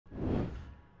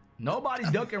Nobody's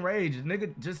ducking rage.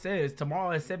 Nigga just says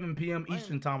tomorrow at 7 p.m.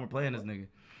 Eastern time we're playing this nigga.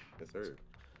 Yes, sir.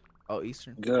 Oh,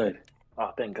 Eastern. Good.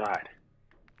 Oh, thank God.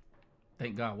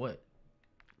 Thank God what?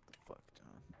 Fuck, John.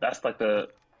 That's like the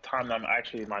time that I'm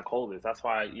actually my coldest. That's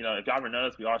why, you know, if y'all ever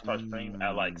noticed, we all start stream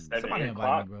at like 7, Somebody 8 invite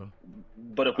o'clock. me, bro.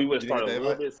 But if we would have You started need a to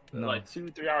little invite? bit, No. like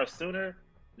 2-3 hours sooner,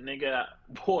 nigga,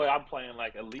 boy, I'm playing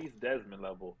like at least Desmond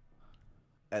level.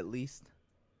 At least.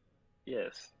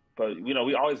 Yes. But, you know,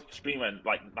 we always stream at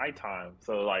like nighttime.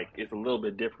 So, like, it's a little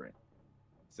bit different.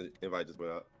 So invite just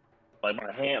went out.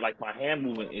 Like my hand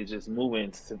movement is just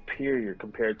moving superior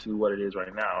compared to what it is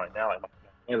right now. Right now, like my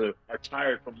hands are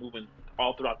tired from moving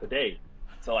all throughout the day.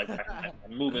 So like my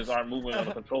movements aren't moving on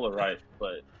the controller right.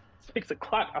 But 6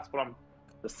 o'clock, that's what I'm.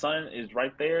 The sun is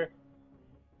right there.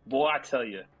 Boy, I tell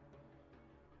you.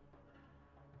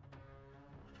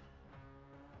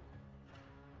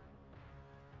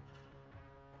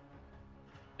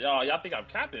 Y'all think I'm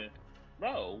capping,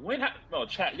 bro? No,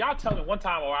 chat. Y'all tell me one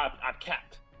time where I've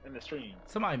capped in the stream.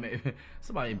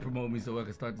 Somebody promote me so I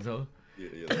can start this whole.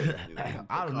 Yeah.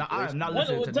 I'm not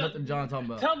listening to nothing John talking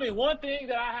about. Tell me one thing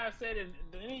that I have said in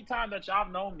any time that y'all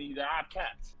have known me that I've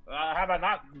capped. Have I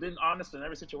not been honest in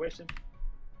every situation?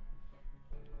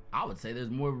 I would say there's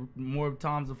more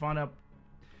times to find out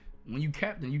when you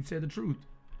capped than you said the truth.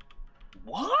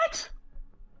 What?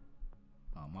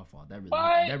 Oh, my fault. That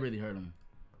What? really hurt him.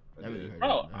 That really hurt him.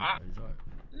 Bro, That hurt his heart.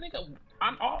 Nigga,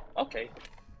 I'm all okay.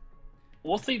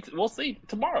 We'll see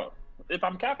tomorrow if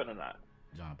I'm capping or not.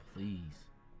 John, please.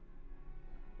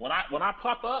 When I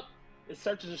pop up, it's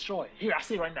search and destroy. Here, I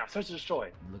see it right now. Search and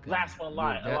destroy. Look at Last him. one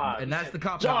alive. And that's the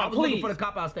cop out. John, I was looking please. for the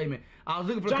cop out statement. I was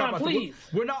looking for the John, cop out please.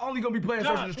 statement. We're not only gonna be playing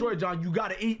John, search and destroy, John. You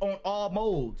gotta eat on all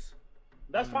modes.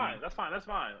 That's fine.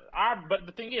 But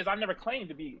the thing is, I never claimed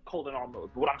to be cold in all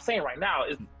modes. What I'm saying right now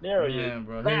is narrow. Man,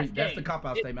 bro, Last that's the game. cop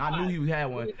out It's statement. I knew you had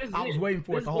one. This is I was it. waiting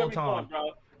for it This the is whole where we going, time.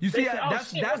 bro. You see, They say, oh,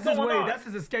 that's shit, that's what's his going way. on? That's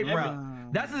his escape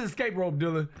route. That's his escape rope,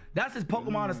 Dylan. That's his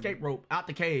Pokemon escape rope out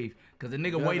the cave. Cause the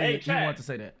nigga waited. Hey, He chat. wanted to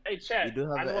say that. Hey, chat. You do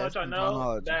have I just the want to let y'all know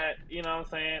technology. that, you know what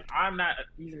I'm saying, I'm not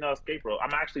using no escape rope.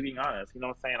 I'm actually being honest. You know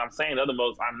what I'm saying? I'm saying the other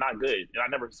modes, I'm not good. And I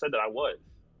never said that I was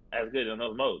as good in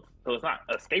those modes. So it's not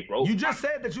escape rope. You just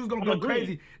said that you was gonna I'm go agreeing.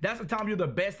 crazy. That's the time you're the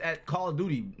best at Call of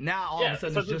Duty. Now all of a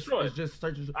sudden search and destroy. it's just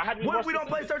search and destroy. I had to be What more if we don't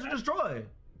play specific. search and destroy?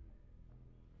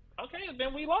 Okay,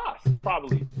 then we lost,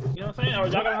 probably. You know what I'm saying? Or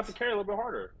y'all gonna have to carry a little bit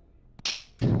harder.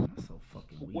 That's so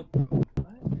fucking weak, bro.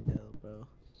 Bro.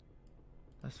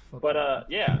 That's fucking. But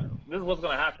yeah, this is what's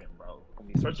gonna happen, bro. It's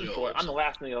gonna be search and destroy. I'm the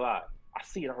last nigga alive. I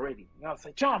see it already. You know what I'm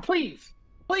saying? John, please,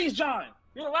 John,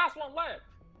 you're the last one left.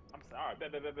 I'm saying, all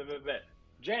right, bet.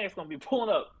 Janet's gonna be pulling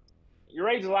up. Your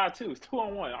age is alive too. It's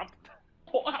 2-on-1. I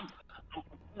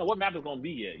don't know what map is gonna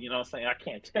be yet. You know what I'm saying? I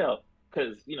can't tell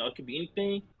because you know it could be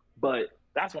anything. But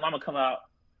that's when I'm gonna come out.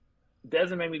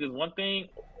 Desmond made me this one thing.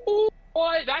 Ooh,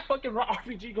 boy, that fucking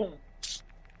RPG going.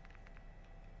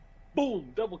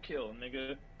 Boom, double kill,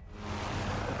 nigga.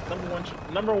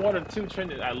 Number one or two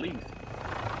trended at least.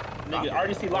 Nigga,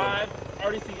 RDC live,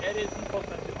 RDC edits, he posts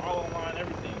that shit all online,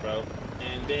 everything, bro.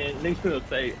 And then niggas will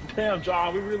say, "Damn,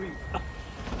 John, we apologize.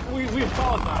 We'll check. We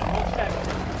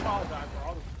apologize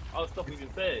for all the stuff we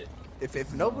just said."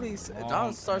 If nobody's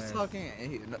John starts man. talking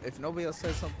and if nobody else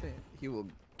says something, he will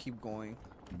keep going.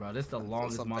 Bro, this is the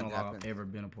longest something monologue happens. I've ever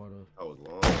been a part of. That was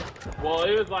long. Well,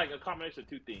 it was like a combination of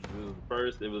two things. It was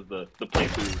first, it was the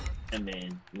playthrough, and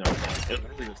then you know what I'm saying. It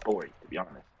was really the story, to be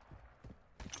honest.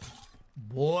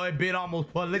 Boy, Ben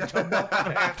almost put licked your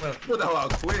motherfucking ass up. Put that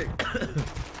out quick.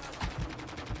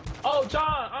 Oh,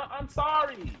 John, I'm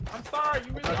sorry. You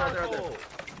really Right are there. cold.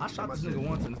 I shot this nigga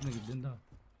once and this nigga didn't die.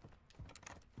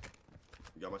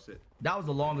 You got my shit. That was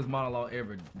the longest monologue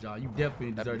ever, John. You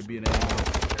definitely deserve to be in that.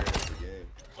 That's the game.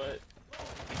 But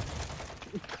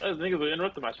those niggas were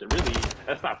interrupting my shit. Really,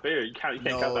 that's not fair. You can't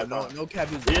count that down. No cap.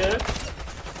 Yeah.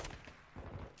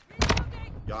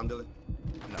 Y'all, I'm Dylan.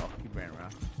 No, he ran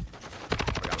around.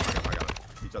 I got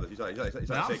him. Each other.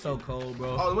 Man, I'm so cold,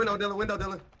 bro. Oh, the window,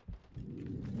 Dylan.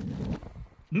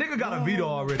 Nigga got a veto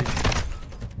already.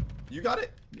 You got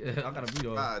it? Yeah, I got a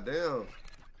veto. God damn.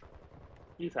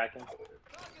 He's hacking.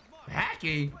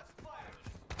 Hacking?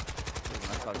 I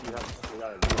thought you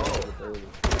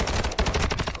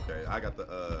Okay, I got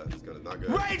the it's gonna not good.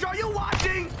 Rage, are you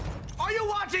watching? Are you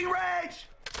watching, Rage?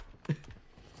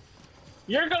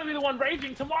 You're gonna be the one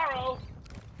raging tomorrow.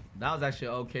 That was actually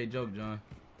an okay joke, John.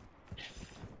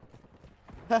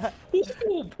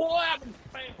 Ooh, boy, I've been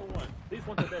praying for one. At least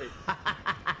one today.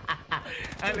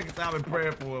 That nigga said I've been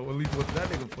praying for it. At least that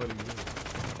nigga funny.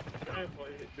 Praying for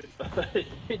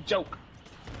it. Joke.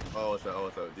 Oh, it's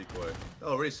a decoy.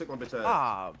 Oh, already shook my bitch ass.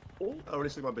 Ah, Oh, already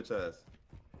shook my bitch ass.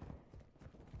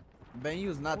 Ben, you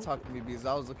was not talking to me because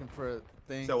I was looking for a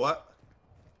thing. So what?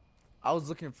 I was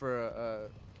looking for a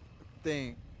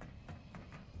thing.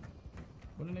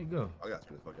 Where did they go? I got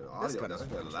some fucking This audio. gun is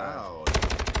That's fucking loud.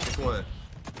 Which one?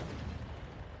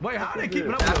 Wait, how are they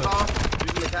keeping up Cast with us? off?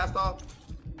 Using the cast off?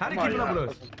 How they keeping up with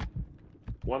us?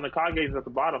 One of the Kage's at the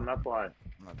bottom, that's why.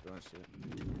 I'm not doing shit.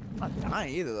 I'm not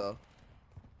dying either though.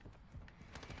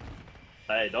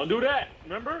 Hey, don't do that.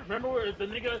 Remember where the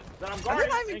nigga that I'm They're guarding?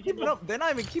 not even keeping up. They're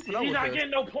not even keeping up He's with not us.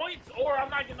 getting no points, or I'm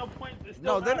not getting no points. It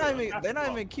still No, they're not matters. even. They're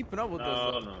not even keeping up with us.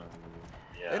 No, Though. no.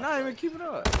 Yeah. They're not even keeping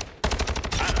up.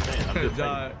 I understand. I'm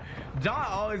just John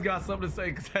always got something to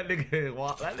say because that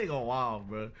nigga wild,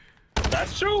 bro.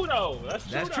 That's true though. That's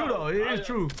true though. It is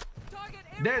true.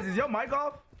 Dez, is your mic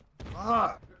off?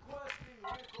 Ah.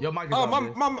 Your mic is off.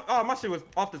 Dez. My shit was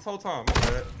off this whole time. My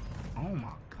bad. Oh my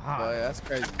Boy, god. that's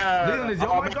crazy. Leland, is your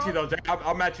I'll mic match you off? though, Jay.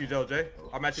 I'll match you though, Jay.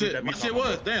 I'll match you with Shit, that my beat shit on my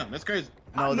was. bad. Damn, that's crazy.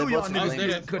 I No, knew they y'all both niggas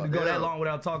lame. couldn't go Yeah. that long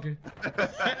without talking. No,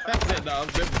 I'm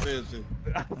definitely saying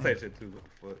shit. I'll say shit too.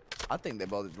 What the fuck? I think they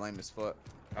both lame as fuck.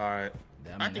 All right.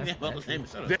 I think that's about the same.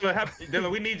 Shut up.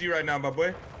 Dylan, we need you right now, my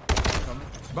boy.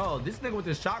 Bro, this nigga with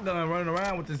this shotgun running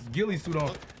around with this ghillie suit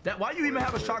on. Why you even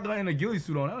have a shotgun and a ghillie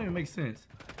suit on? That don't even make sense.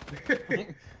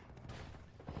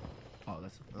 Oh,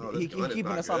 that's Oh, He this gun is keeping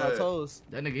not us on our good. toes.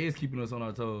 that nigga is keeping us on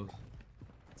our toes.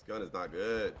 This gun is not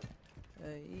good.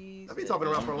 He's I've been talking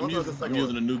around for a long I'm time. using, I'm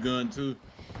using a new gun too.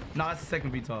 Nah, that's the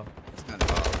second VTOL. It's gonna be-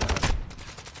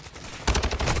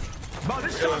 Bro,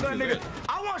 this shotgun nigga.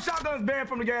 I want shotguns banned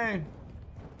from the game.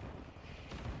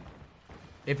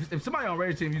 If somebody on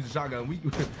Rage Team uses a shotgun,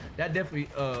 that definitely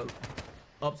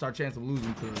ups our chance of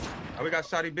losing to it. Oh, we got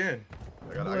Shotty Ben.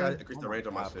 I gotta increase the range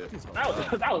on my shit.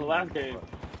 that was the last game.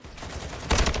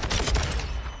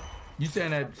 You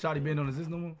saying that Shotty Ben don't exist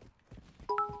no more?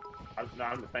 I'm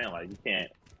just saying like you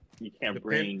can't The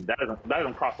bring that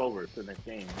doesn't cross over to the next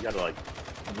game. You gotta like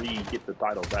get the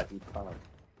title back each time.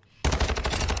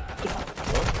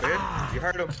 Oh, Ben, you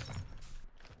heard him.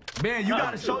 Man, you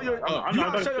gotta show your I'm you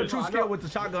not gotta show your gonna- true skill with the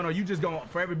shotgun, or you just gonna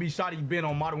forever be Shotty Ben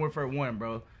on Modern Warfare 1,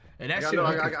 bro. And that shit.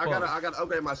 I hook as fuck. gotta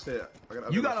upgrade my shit.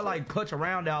 You gotta like clutch a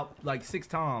round out like 6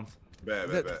 times.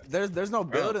 Bet. There's no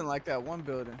building like that one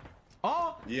building.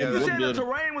 Oh, Yeah, you that's said the good.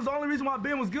 terrain was the only reason why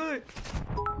Ben was good.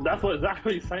 That's what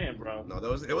exactly he's saying, bro. No,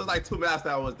 it was like 2 maps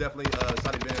that was definitely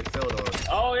Shotty Ben excelled on.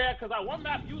 Oh yeah, cause that one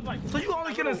map you was like. So you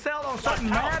only can excel on certain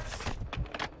maps?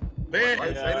 Ben,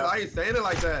 I ain't saying it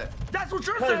like that. That's what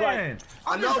you're Cause, like, saying.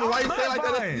 I know, but why you say it like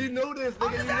that? clarifying. You knew this,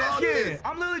 I'm nigga. just You know asking. this.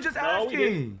 I'm literally just No, we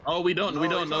asking. Oh, we don't No,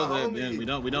 know it's that, not man. homie.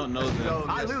 We don't know that. No,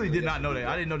 I yes, literally did not know that.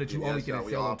 I didn't know that you Yes, only can yeah, we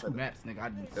excel all on 2 finna- maps, nigga. I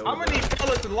didn't. It I'm was gonna need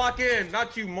fellas to lock in,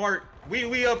 not you, Mark.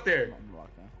 We up there.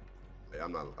 Hey,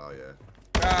 I'm not. Oh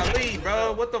yeah. Golly,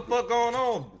 bro, what the fuck going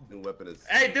on? New weapon is.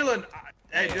 Hey, Dylan.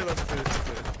 Hey, Dylan,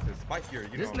 to spike your,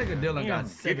 you This know, nigga Dylan got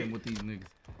Give 7 me- with these niggas.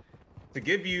 to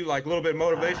give you like a little bit of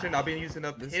motivation. I've been using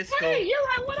a pistol. Hey, you're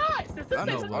right with us. This I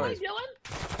know, is boy. Dylan.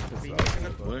 I've been using a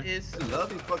Boy. pistol. I love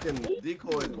these fucking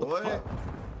decoys, boy.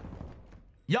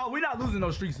 Yo, we not losing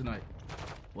no streaks tonight.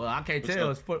 Well, I can't What's tell.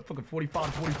 up? It's fucking 45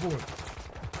 to 44.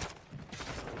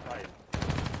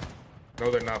 No,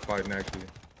 they're not fighting actually.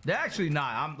 They're actually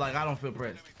not. I'm like, I don't feel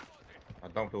pressed. I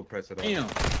don't feel pressed at all. Damn.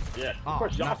 Yeah, Oh, of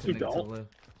course y'all not the two nigga to the don't. left.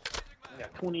 Yeah,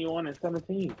 21 and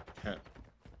 17. Gosh,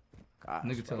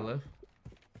 Nigga to the left.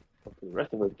 The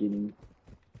rest of us getting.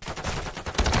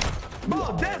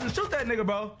 Bro, Desmond, shoot that nigga,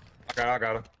 bro. I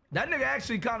got him. That nigga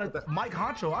actually kind of Mike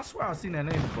Honcho. I swear I've seen that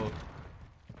name before.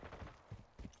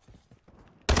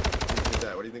 What is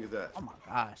that? What do you think is that? Oh my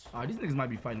gosh. All right, these niggas might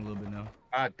be fighting a little bit now.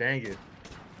 Ah, dang it.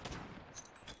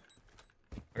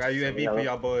 I got UAV for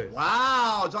y'all boys.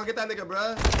 Wow, John, get that nigga,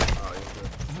 bruh.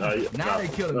 Oh, he's good. Now they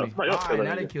killing me. No, All right, killing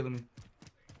now you. they killing me.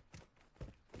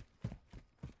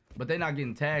 But they not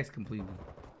getting tags completely.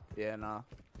 Yeah, nah.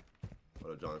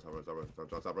 Hold up, John, stop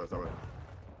running.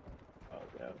 Oh,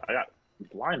 yeah. I got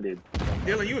blinded.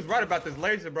 Dylan, you was right about this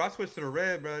laser, bro. I switched to the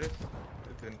red, bro. It's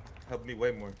been helping me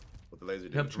way more. What the laser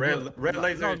do? Helped you Red, up. red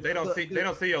laser. No, they don't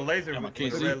see your laser I with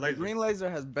can't the see. red The laser. green laser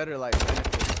has better like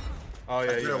benefits. Oh yeah,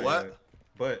 Better yeah. what? yeah.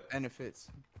 But Benefits.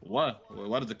 Why?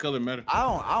 Why does the color matter? I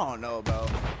don't know, bro.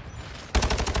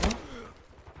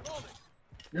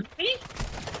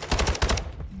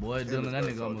 Boy, Dylan, that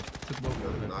nigga almost took Gun is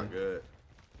over. not good.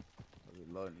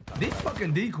 These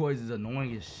fucking decoys is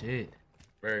annoying as shit.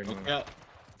 very No nice. cap.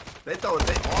 They all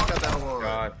got that on.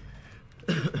 God.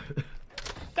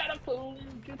 Got a fool.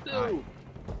 Get All right. through.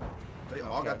 They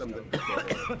all got them.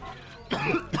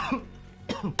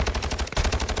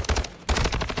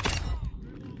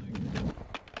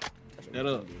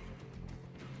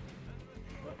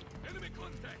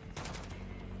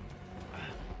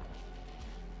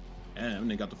 Damn,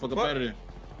 they got the fuck up What? out of there.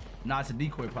 Nah, it's a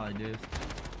decoy, probably did.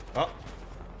 Oh.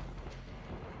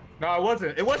 No, it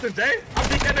wasn't. It wasn't Jay. I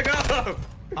beat that nigga up.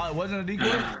 Oh, it wasn't a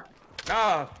decoy?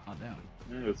 Nah. Oh, damn.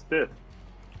 It's stiff.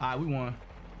 Alright, we won.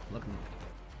 Luckily.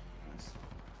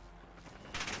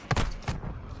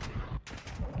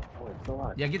 Boy, it's so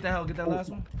hot. Yeah, get that last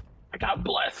one. I got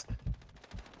blessed.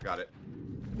 Got it.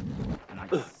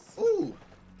 Nice. Ooh.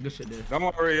 Good shit, dude. Don't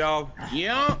worry, y'all.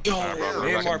 Yeah. Alright, bro,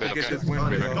 Me we're and back Mark in will bed, get okay? this win.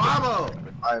 Bro. Bravo.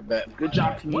 I bet. Good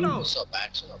job, team. What up? What's up,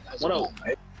 Max? What's What up? up?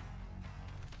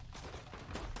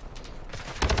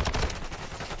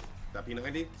 That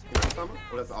P90? Summer?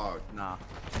 Or that's AUG? Nah.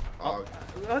 AUG.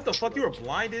 What the fuck? You were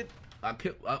blinded? I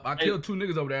killed 2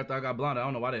 niggas over there after I got blinded. I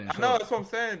don't know why they didn't show No, up. that's what I'm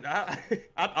saying. I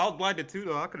was blinded too,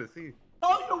 though. I couldn't see.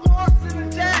 Throw your walks in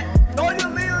the chat. Throw your